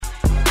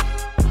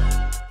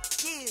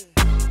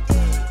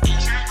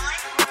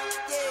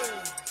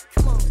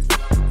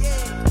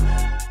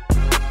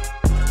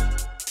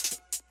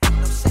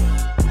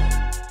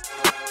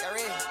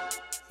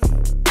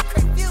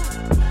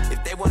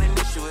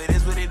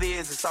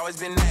is, it's always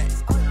been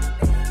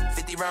that.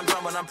 50 round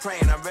drum, but I'm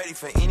praying, I'm ready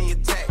for any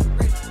attack.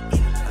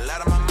 A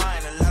lot on my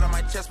mind, a lot on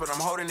my chest, but I'm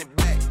holding it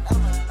back.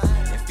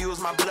 Infuse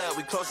my blood,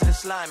 we closer to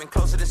slime and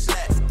closer to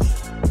slack.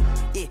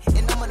 Yeah,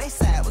 and I'm on their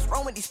side, what's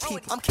wrong with these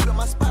people? I'm keeping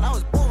my spot, I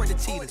was born with the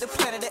cheetahs. The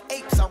planet of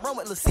apes, I run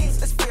with Lacees.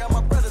 Let's free all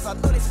my brothers, I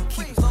know they some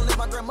keepers. Don't live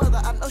my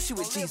grandmother, I know she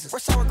was Jesus.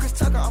 Rush hour Chris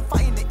Tucker, I'm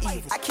fighting the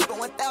evil. I keep it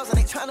 1,000,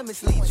 they trying to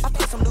mislead you. I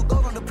put some new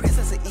gold on the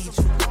prisons of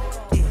Egypt.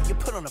 Yeah, you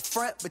put on the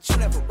front, but you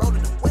never rode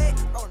in the wet.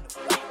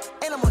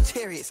 And I'm on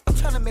chariots, I'm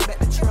trying to make back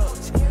the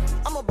Trojans.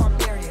 I'm a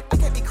barbarian, I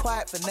can't be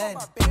quiet for nothing.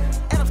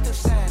 And I'm still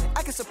shining,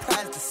 I can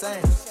surprise the sun.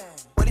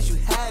 Where did you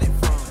hide it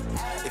from?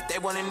 If they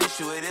want an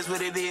issue, it is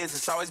what it is,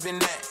 it's always been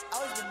that.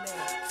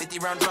 50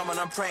 round drum, and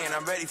I'm praying,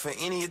 I'm ready for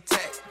any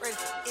attack.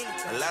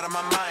 A lot on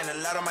my mind, a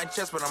lot on my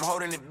chest, but I'm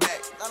holding it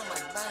back.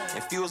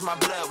 Infuse my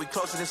blood, we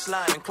closer than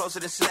slime and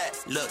closer than slack.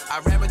 Look, I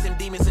ran with them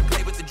demons and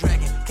played with the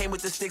dragon. Came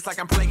with the sticks like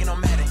I'm playing on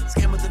Madden.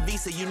 Scam with the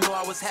Visa, you know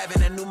I was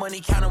having a new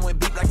money counter went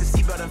beep like the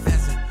seatbelt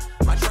investment.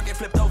 My truck get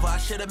flipped over, I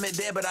should've been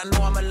dead, but I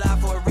know I'm alive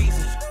for a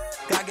reason.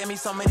 God gave me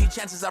so many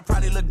chances, I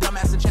probably look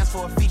dumbass and chance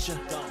for a feature.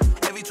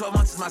 Every 12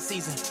 months is my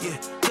season, yeah.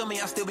 Kill me,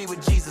 I'll still be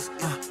with Jesus,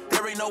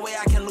 There ain't no way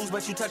I can lose,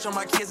 but you touch on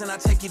my kids and I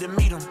take you to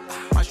meet them.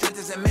 My strength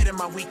is admitting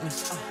my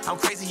weakness. I'm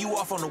crazy, you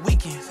off on the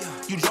weekends.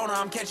 You Jonah,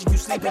 I'm catching you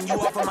sleeping. You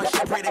off on my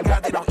shit, pray to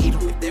God they don't eat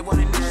them. If they want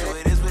an issue,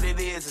 it is what it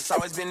is, it's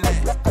always been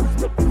that.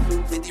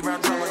 50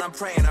 round drum, and I'm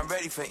praying, I'm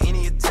ready for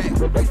any attack.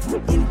 A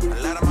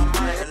lot on my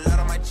mind, a lot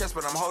on my chest,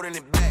 but I'm holding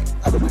it back.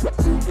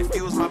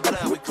 Infuse my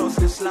blood, we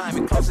closer to slime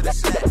and closer to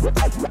slack.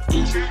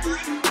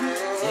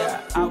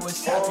 Yeah, I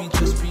was happy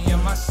just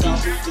being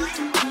myself.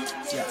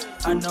 Yeah,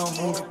 I know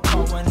who to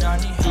call when I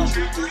need help.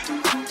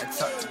 I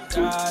talk to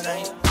God, I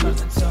ain't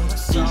talking to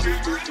myself.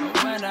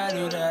 But when I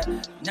do that,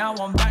 now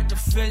I'm back to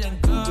feeling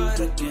good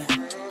again.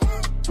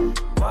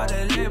 Why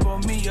they label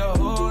me a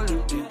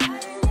hooligan?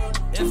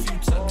 If you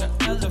took an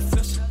L, it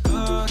feels so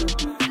good.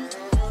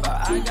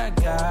 But I got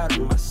God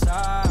on my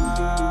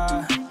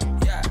side.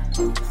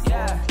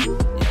 Yeah.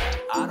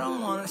 I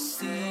don't wanna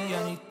see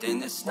anything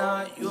that's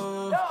not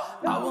you.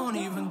 I won't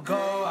even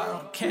go, I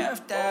don't care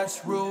if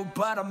that's rude,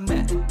 but I'm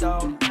at it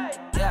though.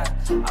 Yeah,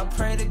 I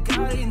pray to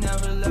God he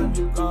never let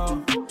me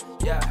go.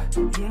 Yeah,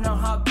 you know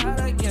how bad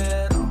I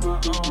get on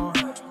my own.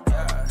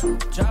 Yeah,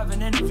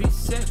 driving in a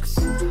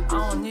V6,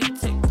 I don't need to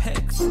take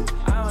pics.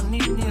 I don't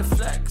need a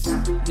flex.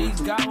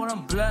 Need God when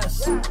I'm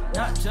blessed,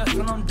 not just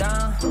when I'm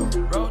down.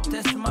 Wrote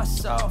this to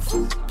myself,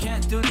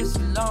 can't do this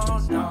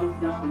alone,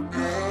 no.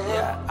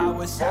 Yeah, I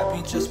was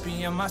happy just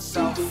being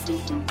myself.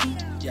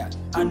 Yeah,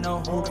 I know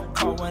who to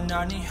call when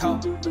I need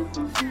help.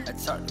 I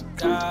talk to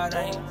God,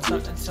 I ain't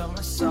talking to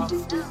myself.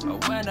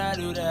 But when I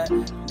do that,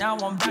 now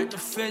I'm back to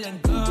feeling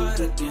good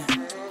again.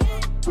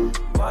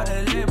 Why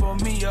they label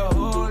me a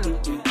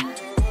hooligan?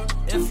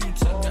 If you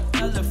took an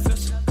L, it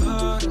feels so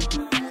good.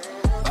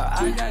 But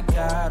I got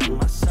God on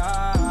my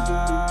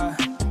side.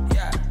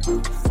 Yeah.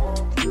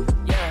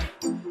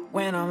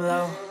 When I'm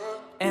low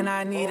and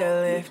I need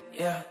a lift,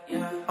 yeah.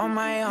 On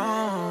my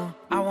own,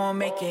 I won't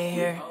make it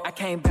here. I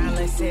can't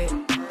balance it.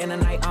 In the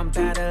night I'm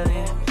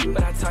battling,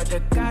 but I talk to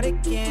God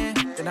again.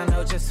 Then I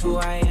know just who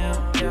I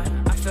am. Yeah,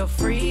 I feel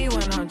free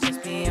when I'm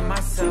just being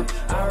myself.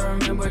 I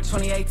remember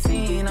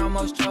 2018,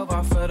 almost drove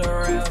off of the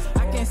rails.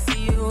 I can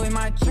see you in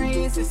my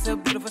dreams. It's a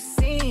beautiful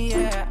scene.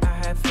 Yeah,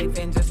 I have faith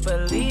and just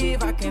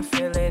believe. I can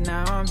feel it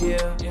now. I'm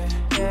here.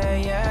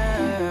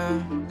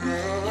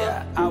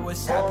 Yeah, I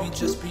was happy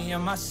just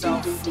being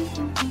myself.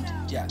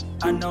 Yeah,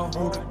 I know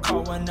who to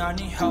call when I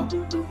need help.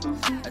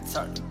 I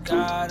talk to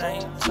God, I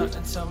ain't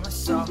talking to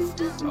myself.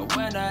 But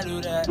when I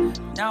do that,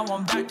 now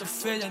I'm back to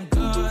feeling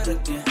good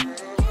again.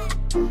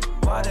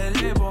 Why they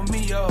label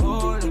me a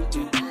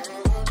hooligan?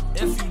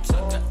 If you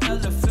took an L,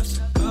 it feels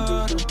so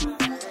good.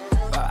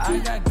 But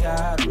I got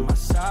God on my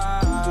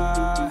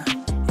side.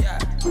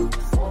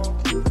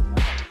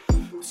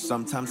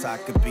 Sometimes I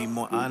could be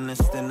more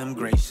honest than I'm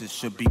gracious.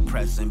 Should be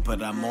present,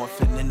 but I'm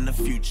morphing in the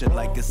future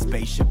like a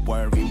spaceship.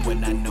 Worried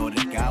when I know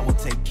that God will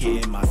take care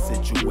of my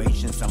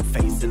situations I'm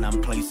facing.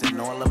 I'm placing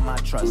all of my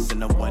trust in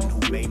the one who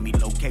made me.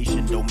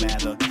 Location don't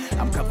matter,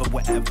 I'm covered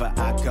wherever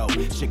I go.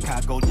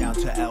 Chicago down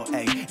to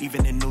LA,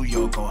 even in New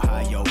York,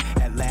 Ohio,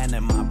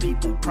 Atlanta, my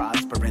people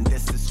prospering.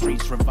 This is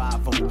streets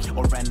revival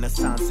or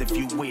renaissance, if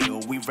you will.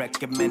 We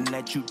recommend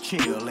that you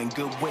chill and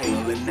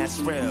goodwill, and that's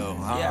real.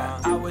 Yeah,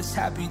 I was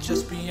happy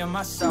just being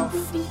myself.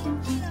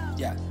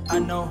 Yeah, I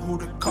know who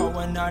to call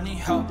when I need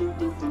help. I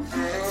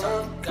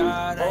talk to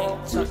God, I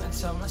ain't talking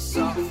to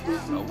myself.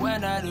 But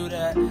when I do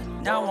that,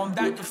 now I'm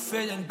back to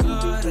feeling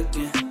good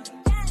again.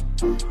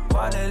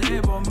 Why they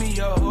label me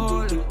a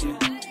hooligan?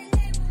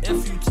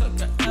 If you took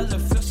an L, it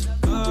feels so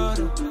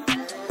good.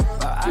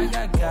 But I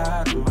got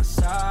God on my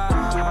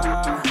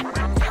side.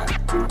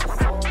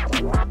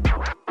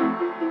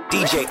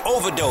 DJ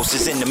Overdose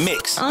is in the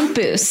mix on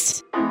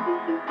Boost.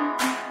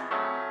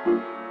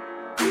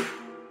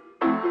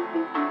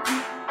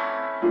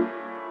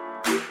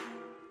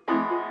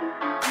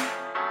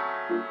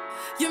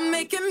 You're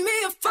making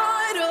me a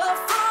fighter,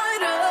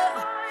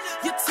 fighter.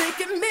 You're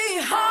taking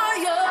me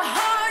higher, higher.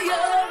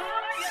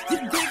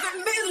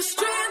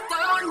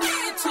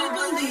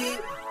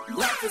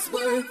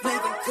 worth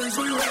living 'cause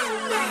you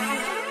love me.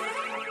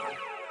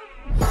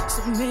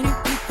 So many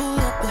people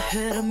up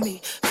ahead of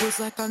me, feels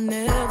like I'll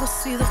never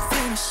see the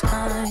finish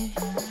line.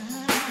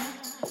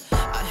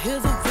 I hear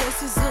the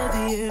voices of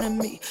the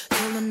enemy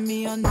telling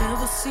me I'll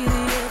never see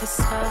the other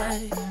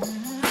side.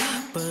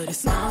 But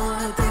it's not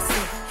what they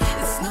say,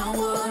 it's not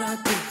what I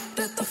do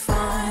that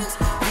defines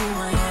who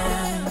I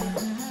am.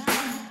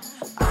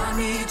 I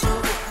need your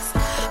words,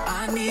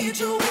 I need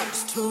your words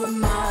to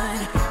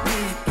remind me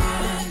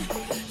again.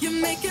 You're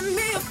making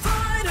me a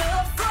fighter,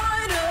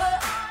 fighter.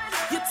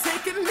 You're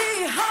taking me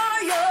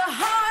higher,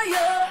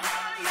 higher.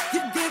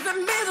 You're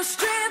giving me the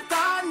strength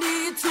I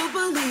need to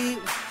believe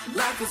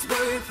life is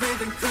worth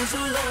living 'cause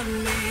you love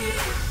me.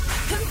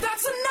 And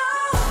that's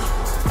enough,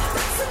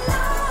 that's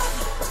enough,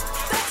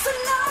 that's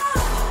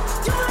enough.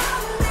 You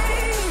love me.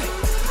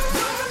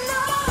 You're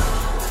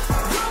enough,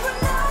 you're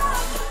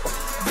enough,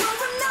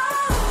 you're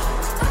enough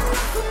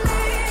for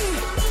me.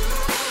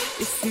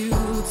 If you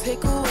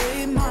take away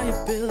my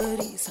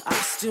abilities, I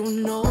still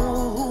know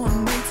who I'm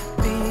meant to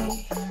be.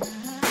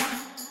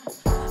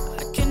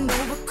 I can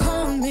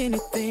overcome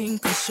anything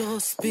 'cause your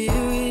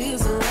spirit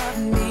is alive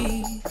in me.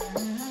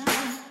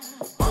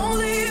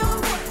 Only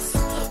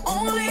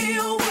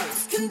your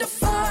words can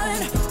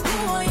define who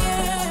I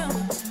am.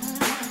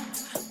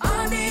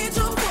 I need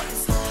your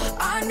voice,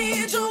 I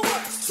need your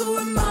words to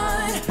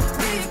remind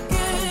me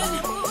again.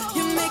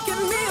 You're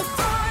making me a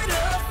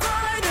fighter,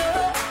 fighter.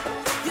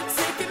 You're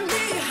taking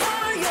me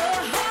higher,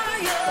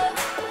 higher.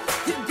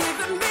 You're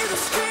giving me the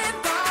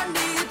strength I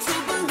need to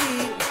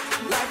believe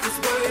life is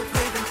worth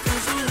living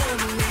 'cause you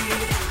love me.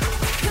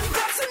 And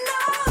that's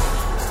enough,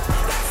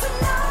 that's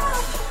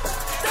enough,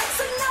 that's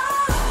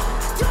enough.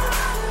 You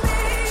love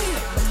me.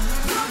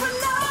 You're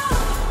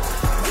enough,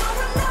 you're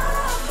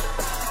enough,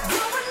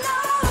 you're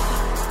enough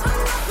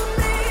for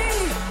me.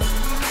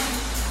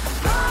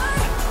 I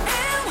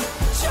am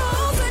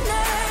chosen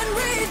and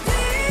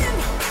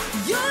redeemed.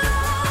 Your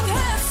love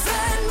has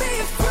set me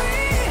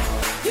free.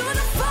 You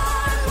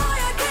define my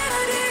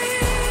identity.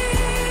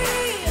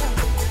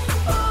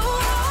 Oh,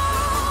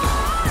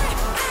 I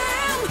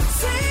am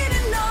seen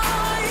and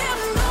I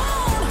am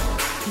known.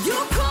 You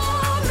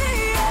call me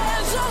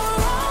as your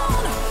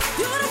own.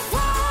 You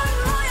define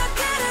my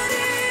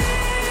identity.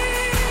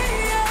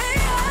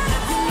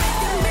 You're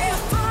making me a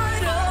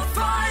fighter,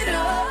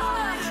 fighter.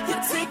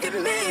 You're taking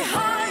me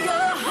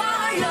higher,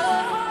 higher.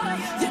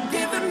 You're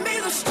giving me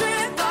the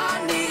strength I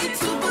need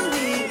to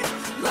believe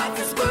life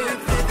is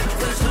worth living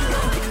 'cause you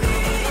love me.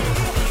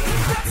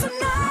 That's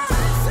enough,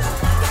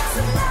 that's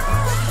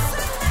enough,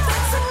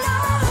 that's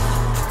enough.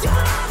 You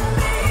love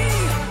me.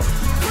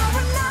 You're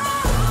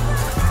enough,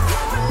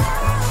 you're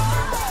enough,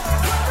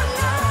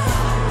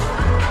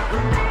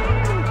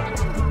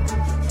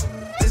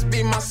 This be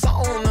my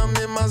song, I'm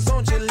in my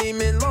zone, just leave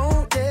me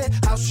alone, yeah.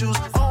 House shoes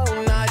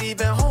on, not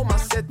even home, I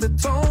set the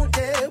tone,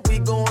 yeah. We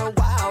going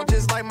wild,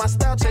 just like my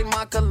style, check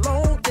my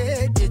cologne,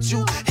 yeah. Get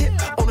you hit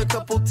on a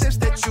couple tips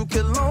that you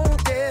can loan,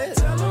 yeah.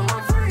 Tell them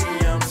I'm free,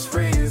 I'm as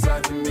free as I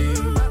can be.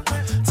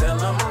 Tell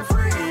them I'm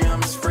free,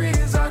 I'm as free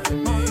as I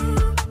can be.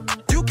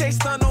 You can't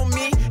stun on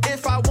me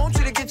if I want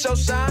you to get your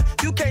shine.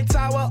 You can't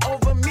tower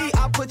over me,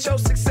 I put your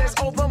success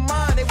over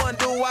mine. They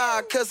wonder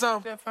why, 'cause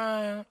I'm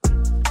different.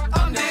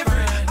 I'm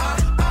different.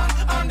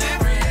 I'm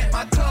different.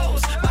 My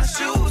clothes, my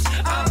shoes,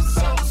 I'm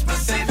so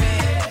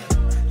specific.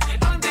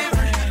 I'm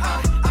different.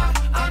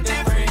 I'm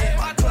different.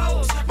 My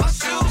clothes, my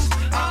shoes,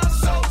 I'm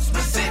so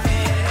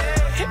specific.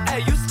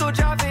 Hey, you still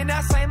driving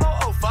that same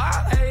old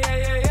 05?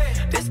 Hey.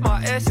 This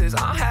my essence.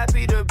 I'm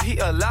happy to be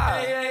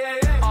alive.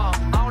 I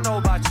don't know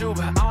about you,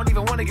 but I don't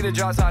even want to get a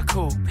job so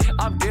cool.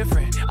 I'm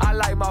different. I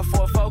like my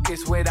Ford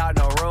Focus without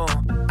no room.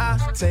 I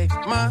take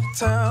my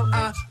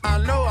time. I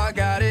know I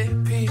got it.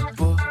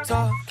 People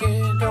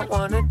talking, don't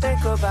wanna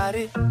think about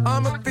it.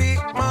 I'ma be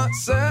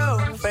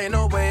myself, ain't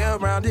no way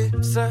around it.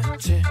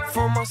 Searching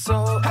for my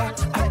soul, I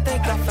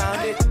think I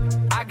found it.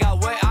 I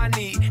got what I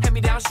need. Hand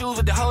me down shoes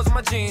with the holes in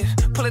my jeans.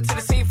 Pull it to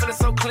the scene, feeling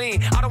so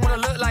clean. I don't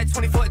wanna look like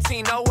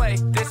 2014, no way.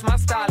 This my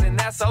style and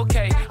that's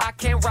okay. I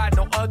can't ride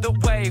no other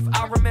wave.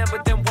 I remember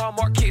them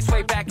Walmart kids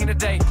way back in the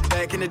day.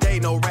 Back in the day,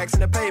 no racks in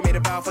the pay. Made a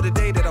vow for the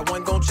day that I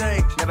wasn't gon'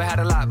 change. Never had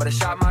a lot, but I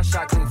shot my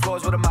shot. Clean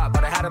floors with a mop,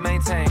 but I had to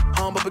maintain.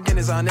 Humble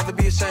beginners, I'll never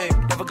be ashamed.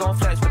 Never gon'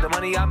 flex with the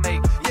money I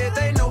make. Yeah,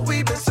 they know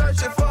we've been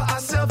searching for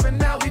ourselves and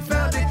now we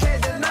found it.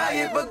 Can't deny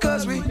it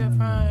because we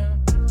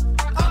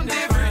I'm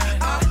different.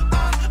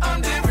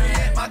 I'm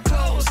different. My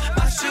clothes,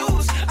 my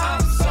shoes,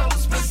 I'm so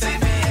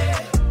specific.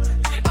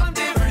 I'm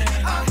different.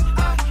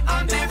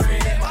 I'm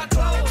different. My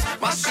clothes,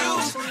 my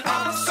shoes,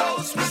 I'm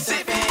so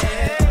specific.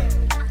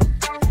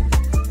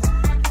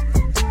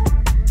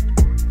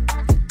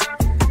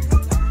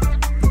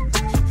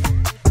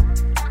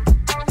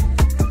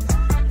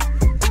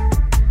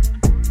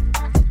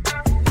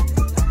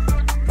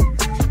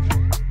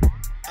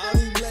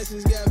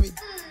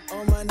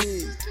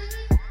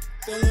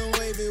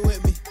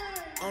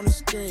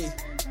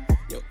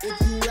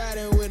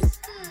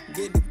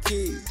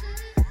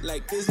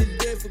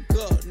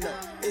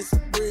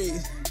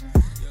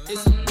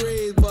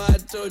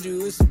 told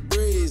you it's a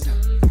breeze.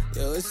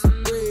 Yo, it's a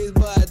breeze,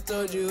 boy, I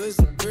told you it's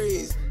a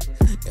breeze.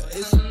 Yo,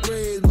 it's a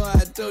breeze, boy,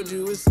 I told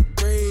you it's a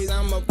breeze.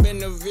 I'm up in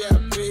the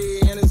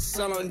VIP and it's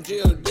all on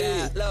GOD.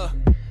 Yeah, look,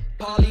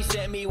 Paulie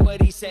sent me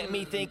what he sent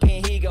me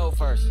thinking he go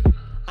first.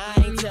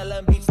 I ain't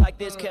tellin' beats like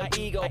this cause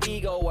my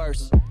ego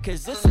worse.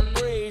 Cause it's a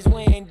breeze,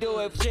 we ain't do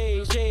it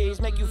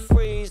cheese, make you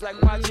freeze like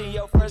watching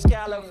your first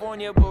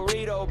California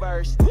burrito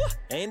burst.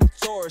 Ain't a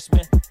tourist,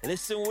 man,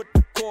 listen what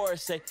the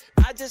chorus say.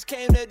 I just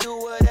came to do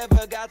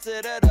whatever got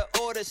to the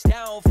orders.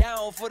 Down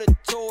for the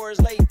tours,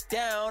 lay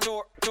down,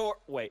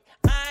 wait.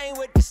 I ain't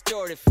with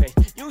distorted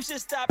faith, you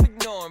should stop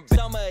ignoring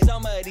some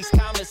of these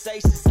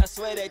conversations. I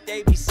swear that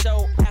they be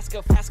so, ask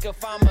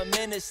if I'm a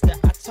minister.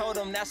 I told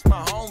them that's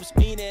my homes,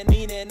 meaning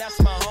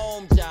that's my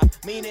home job,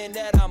 meaning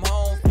that I'm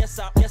home. Yes,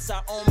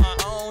 I own my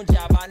own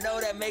job. I know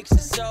that makes it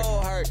so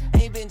hurt.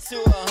 Ain't been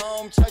to a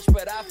home church,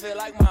 but I feel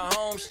like my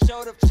home.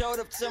 Showed up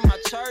to my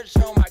church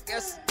home. I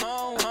guess it's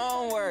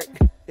homework.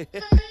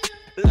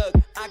 Look,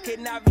 I could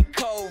not be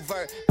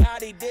covert.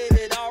 God, he did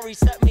it all,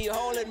 reset me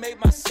whole and made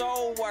my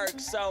soul work.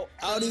 So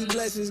all these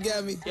blessings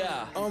got me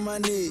on my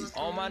knees.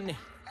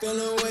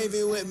 Feeling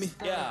wavy with me,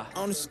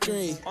 on the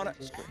screen.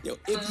 Yo,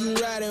 if you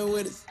riding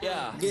with us,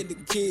 get the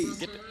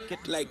keys.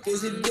 Like,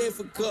 is it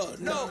difficult?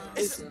 No,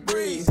 it's a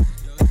breeze.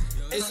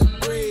 It's a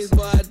breeze,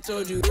 boy, I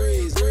told you,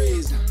 breeze.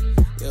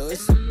 Yo,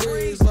 it's a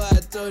breeze, boy, I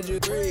told you,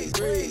 breeze.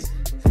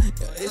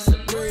 Yo, it's a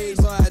breeze,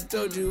 boy, I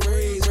told you,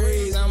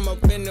 breeze. I'm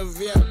up in the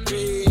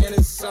VIP and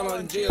it's all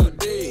on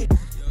GOD.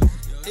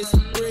 It's a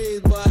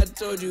breeze, boy, I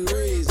told you,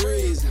 breeze.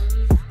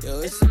 Yo,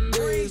 it's a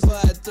breeze, boy,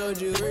 I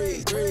told you,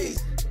 breeze.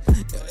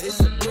 Yo, it's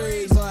a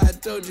breeze, boy, I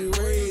told you,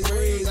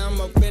 breeze.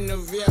 I'm up in the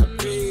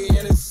VIP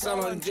and it's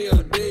all on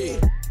GOD.